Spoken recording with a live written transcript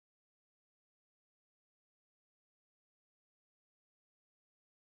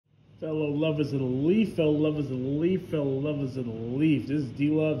Fellow lovers of the leaf, fellow lovers of the leaf, fellow lovers of the leaf. This is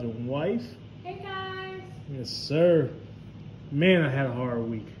D-Love and wife. Hey guys. Yes, sir. Man, I had a hard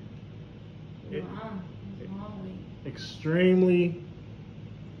week. It was a long week. Extremely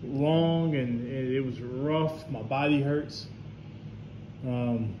long, and it was rough. My body hurts.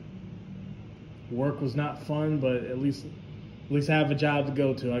 Work was not fun, but at least I have a job to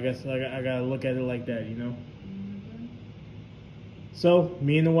go to. I guess I gotta look at it like that, you know. So,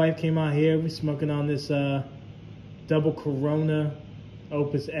 me and the wife came out here. We're smoking on this double Corona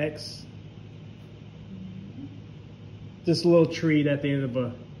Opus X. Just a little treat at the end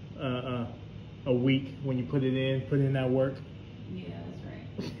of a week when you put in that work. Yeah, that's right.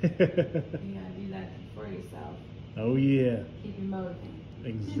 You gotta do that for yourself. Oh yeah. Keep you motivated.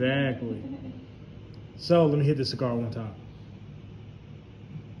 Exactly. So, let me hit the cigar one time.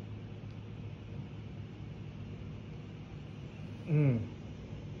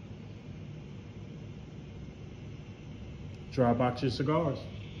 Dry box your cigars.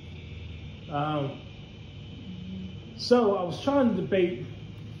 So I was trying to debate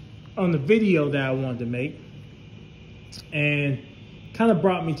on the video that I wanted to make, and kind of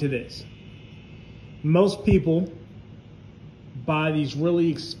brought me to this. Most people buy these really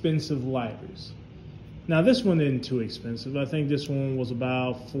expensive lighters. Now this one isn't too expensive. I think this one was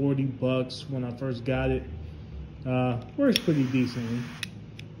about 40 bucks when I first got it. Works pretty decently.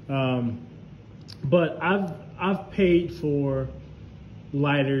 But I've paid for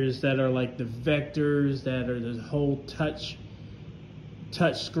lighters that are like the Vectors, that are the whole touch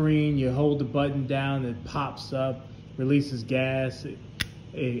screen. You hold the button down, it pops up, releases gas,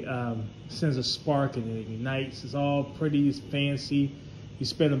 it sends a spark and it ignites. It's all pretty, it's fancy. You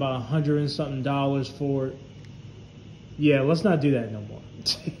spend about $100 and something for it. Yeah, let's not do that no more.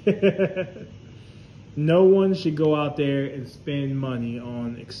 No one should go out there and spend money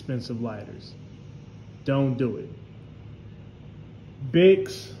on expensive lighters. Don't do it.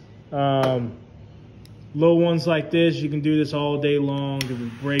 Bics, little ones like this, you can do this all day long. If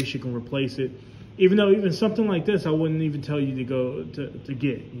it breaks, you can replace it. Even something like this, I wouldn't even tell you to go to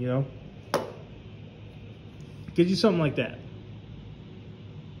get, you know? Get you something like that.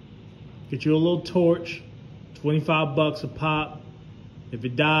 Get you a little torch, 25 bucks a pop. If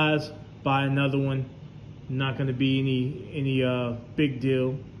it dies, buy another one. Not going to be any big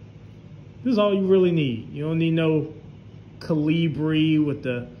deal. This is all you really need. You don't need no Calibri with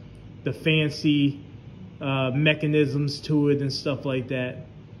the fancy mechanisms to it and stuff like that.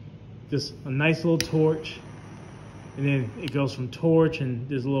 Just a nice little torch, and then it goes from torch, and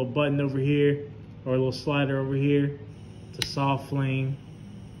there's a little button over here or a little slider over here to soft flame.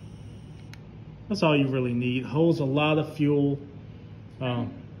 That's all you really need. Holds a lot of fuel.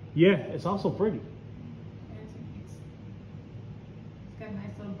 Yeah, it's also pretty. Got a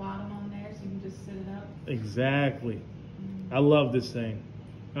nice little bottom on there, so you can just sit it up. Exactly. I love this thing.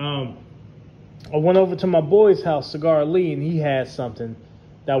 I went over to my boy's house, Cigar Lee, and he had something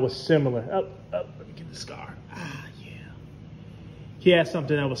that was similar. Let me get the cigar. Yeah. He had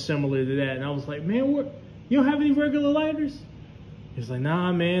something that was similar to that, and I was like, man, you don't have any regular lighters? He was like,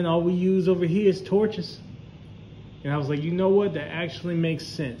 nah, man, all we use over here is torches. And I was like, you know what? That actually makes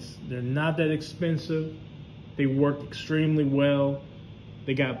sense. They're not that expensive. They work extremely well.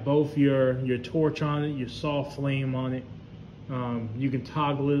 They got both your torch on it, your soft flame on it. You can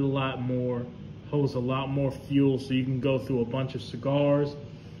toggle it a lot more, holds a lot more fuel, so you can go through a bunch of cigars.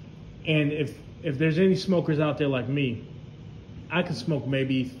 And if there's any smokers out there like me, I can smoke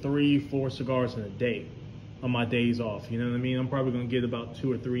maybe 3-4 cigars in a day on my days off. You know what I mean? I'm probably gonna get about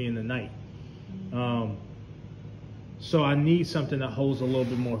 2 or 3 in the night. So I need something that holds a little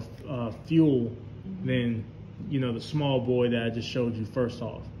bit more fuel than, you know, the small boy that I just showed you first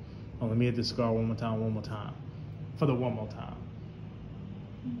off. Oh, let me hit the cigar one more time. For the one more time.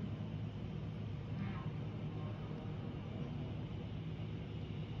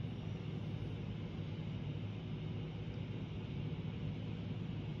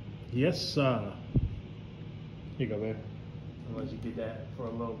 Yes, sir. Here you go, babe. I'll let you get that for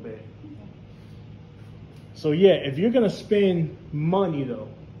a little bit. So yeah, if you're gonna spend money though,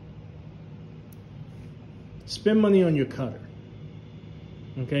 spend money on your cutter.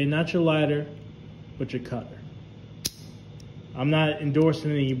 Okay, not your lighter, but your cutter. I'm not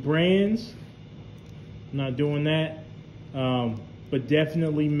endorsing any brands. I'm not doing that. But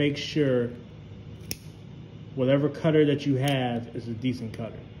definitely make sure whatever cutter that you have is a decent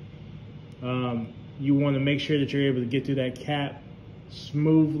cutter. You want to make sure that you're able to get through that cap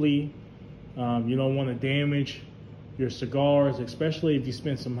smoothly. You don't want to damage your cigars, especially if you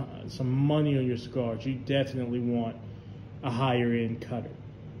spend some money on your cigars. You definitely want a higher end cutter.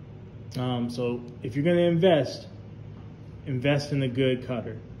 So if you're going to invest in a good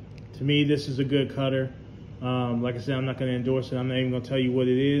cutter. To me, this is a good cutter. Like I said, I'm not going to endorse it. I'm not even going to tell you what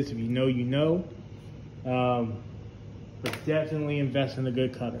it is. If you know, you know. But definitely invest in a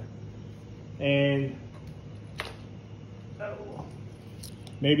good cutter. And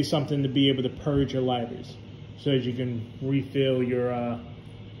maybe something to be able to purge your lighters so that you can refill your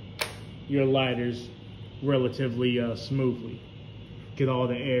lighters relatively smoothly. Get all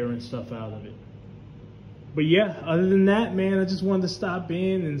the air and stuff out of it. But yeah, other than that, man, I just wanted to stop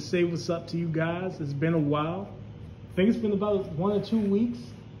in and say what's up to you guys. It's been a while. I think it's been about 1 or 2 weeks.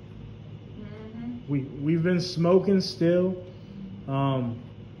 We've been smoking still.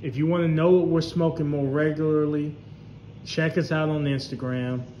 If you want to know what we're smoking more regularly, check us out on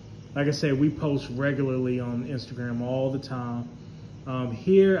Instagram. Like I said, we post regularly on Instagram all the time.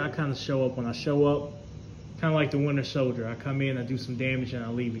 Here, I kind of show up when I show up, kind of like the Winter Soldier. I come in, I do some damage, and I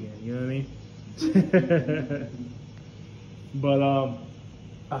leave again. You know what I mean? But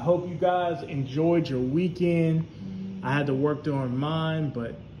I hope you guys enjoyed your weekend. I had to work during mine,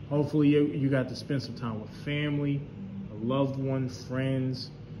 but hopefully you got to spend some time with family, a loved one, friends.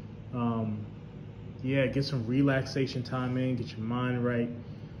 Yeah, get some relaxation time in, get your mind right.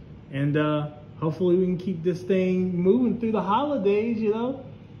 And hopefully we can keep this thing moving through the holidays, you know?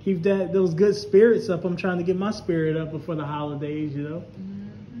 Keep those good spirits up. I'm trying to get my spirit up before the holidays, you know?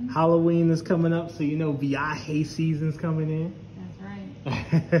 Halloween is coming up, so you know Viaje season's coming in. That's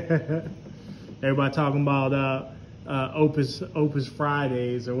right. Everybody talking about Opus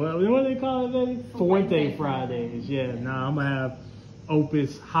Fridays, or what do they call it, baby? Fuente Fridays. Yeah, nah, I'm gonna have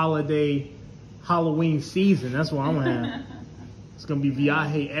Opus Holiday Halloween season. That's what I'm gonna have. It's gonna be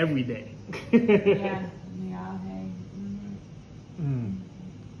Viaje every day. Yeah, Viaje.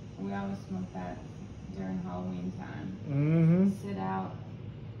 We always smoke that during Halloween time. Sit out,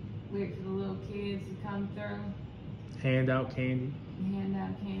 wait for the little kids to come through. Hand out candy. Hand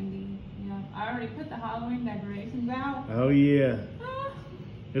out candy. You know, I already put the Halloween decorations out. Oh yeah.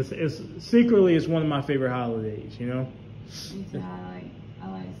 It's secretly it's one of my favorite holidays, you know. Me too. I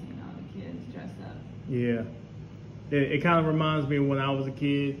like seeing all the kids dressed up. Yeah. It kind of reminds me of when I was a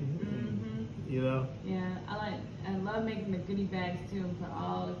kid. You know. Yeah, I love making the goodie bags too and put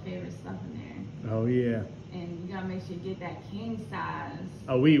all the favorite stuff in there. Oh yeah. And you gotta make sure you get that king size.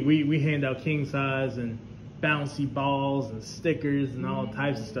 Oh, we hand out king size and bouncy balls and stickers and all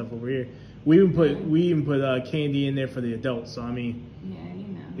types of stuff over here. We even put candy in there for the adults. So I mean, yeah, you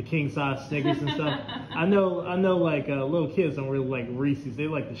know, the king size Snickers and stuff. I know like little kids don't really like Reese's. They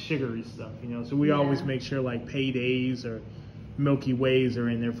like the sugary stuff, you know. So we always make sure like Paydays or Milky Ways are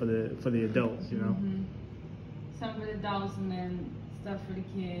in there for the adults, you know. Some for the adults and then stuff for the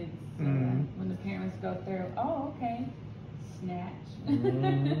kids. So when the parents go through, oh okay, snatch.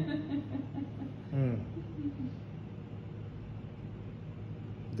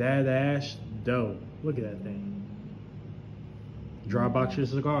 Dad Ash dope. Look at that thing. Dry box your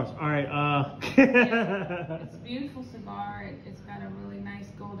cigars. All right. Yeah, it's a beautiful cigar. It's got a really nice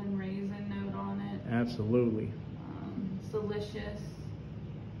golden raisin note on it. Absolutely. It's delicious.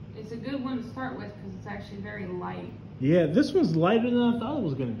 It's a good one to start with because it's actually very light. Yeah, this one's lighter than I thought it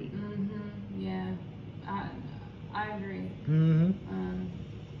was going to be. Yeah, I agree.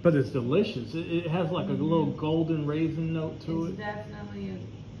 But it's delicious. It has like a little golden raisin note to it.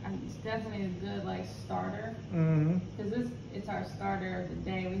 It's definitely a good like starter. Because it's our starter of the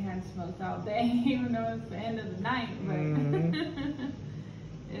day. We hadn't smoked all day, even though it's the end of the night. But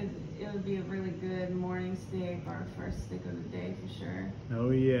it would be a really good morning stick or first stick of the day for sure.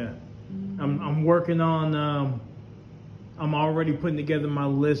 Oh yeah. I'm working on. I'm already putting together my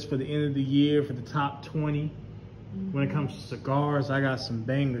list for the end of the year for the top 20. When it comes to cigars, I got some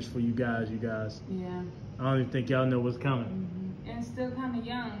bangers for you guys. Yeah. I don't even think y'all know what's coming. And it's still kind of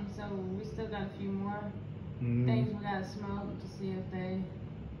young, so we still got a few more things we gotta smoke to see if they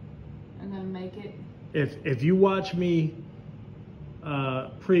are gonna make it. If you watch me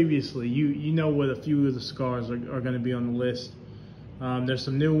previously, you know what a few of the cigars are going to be on the list. There's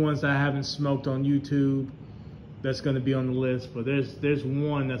some new ones that I haven't smoked on YouTube that's going to be on the list, but there's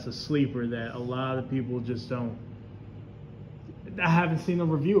one that's a sleeper that a lot of people just don't. I haven't seen a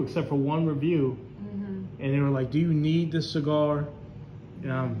review except for one review, and they were like, "Do you need this cigar?"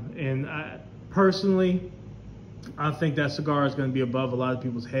 And I personally, I think that cigar is going to be above a lot of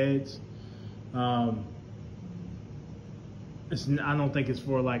people's heads. I don't think it's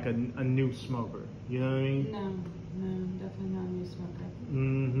for like a new smoker. You know what I mean? No, definitely not a new smoker.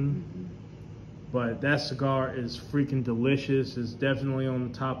 But that cigar is freaking delicious. It's definitely on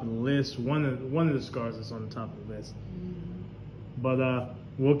the top of the list. One of the cigars that's on the top of the list. But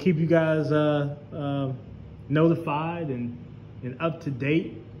we'll keep you guys notified and up to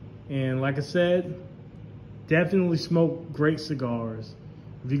date. And like I said, definitely smoke great cigars.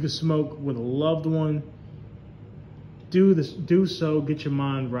 If you can smoke with a loved one, do so. Get your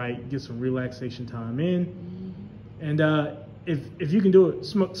mind right. Get some relaxation time in. And if you can do it,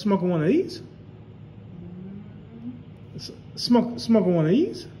 smoking one of these. Smoking one of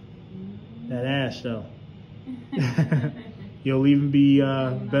these. That ash though. You'll even be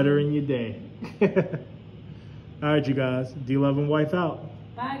better in your day. All right, you guys. D-Love and Wife out.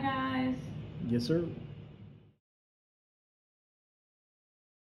 Bye, guys. Yes, sir.